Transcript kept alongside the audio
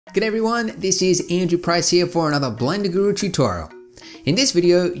Good everyone, this is Andrew Price here for another Blender Guru tutorial. In this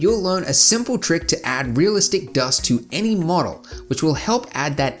video, you'll learn a simple trick to add realistic dust to any model, which will help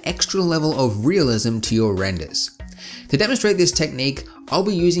add that extra level of realism to your renders. To demonstrate this technique, I'll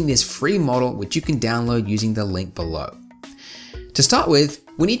be using this free model which you can download using the link below. To start with,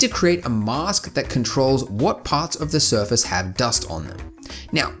 we need to create a mask that controls what parts of the surface have dust on them.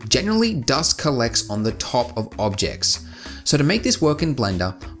 Now, generally dust collects on the top of objects. So to make this work in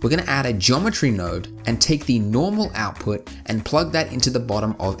Blender, we're going to add a geometry node and take the normal output and plug that into the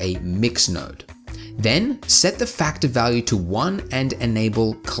bottom of a mix node. Then set the factor value to 1 and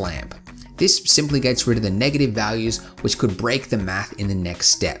enable clamp. This simply gets rid of the negative values which could break the math in the next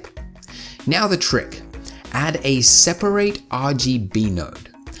step. Now the trick, add a separate RGB node.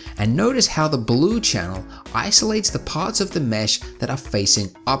 And notice how the blue channel isolates the parts of the mesh that are facing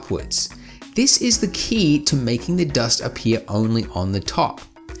upwards. This is the key to making the dust appear only on the top.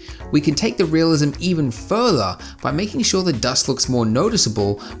 We can take the realism even further by making sure the dust looks more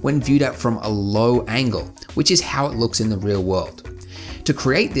noticeable when viewed at from a low angle, which is how it looks in the real world. To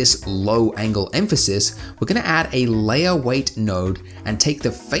create this low angle emphasis, we're going to add a layer weight node and take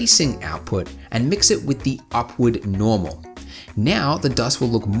the facing output and mix it with the upward normal. Now the dust will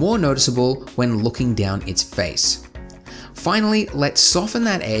look more noticeable when looking down its face. Finally, let's soften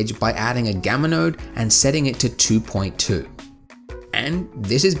that edge by adding a gamma node and setting it to 2.2. And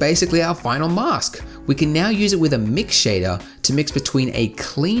this is basically our final mask. We can now use it with a mix shader to mix between a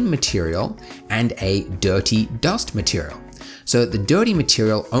clean material and a dirty dust material, so that the dirty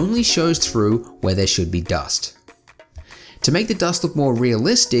material only shows through where there should be dust. To make the dust look more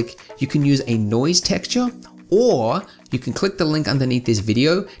realistic, you can use a noise texture, or you can click the link underneath this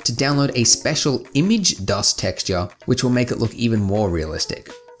video to download a special image dust texture, which will make it look even more realistic.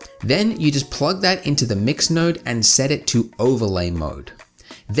 Then you just plug that into the mix node and set it to overlay mode.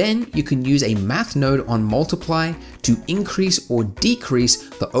 Then you can use a math node on multiply to increase or decrease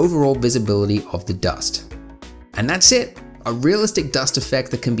the overall visibility of the dust. And that's it, a realistic dust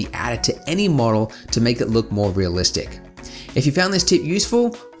effect that can be added to any model to make it look more realistic. If you found this tip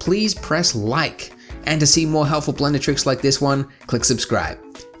useful, please press like. And to see more helpful Blender tricks like this one, click subscribe.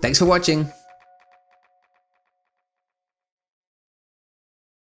 Thanks for watching.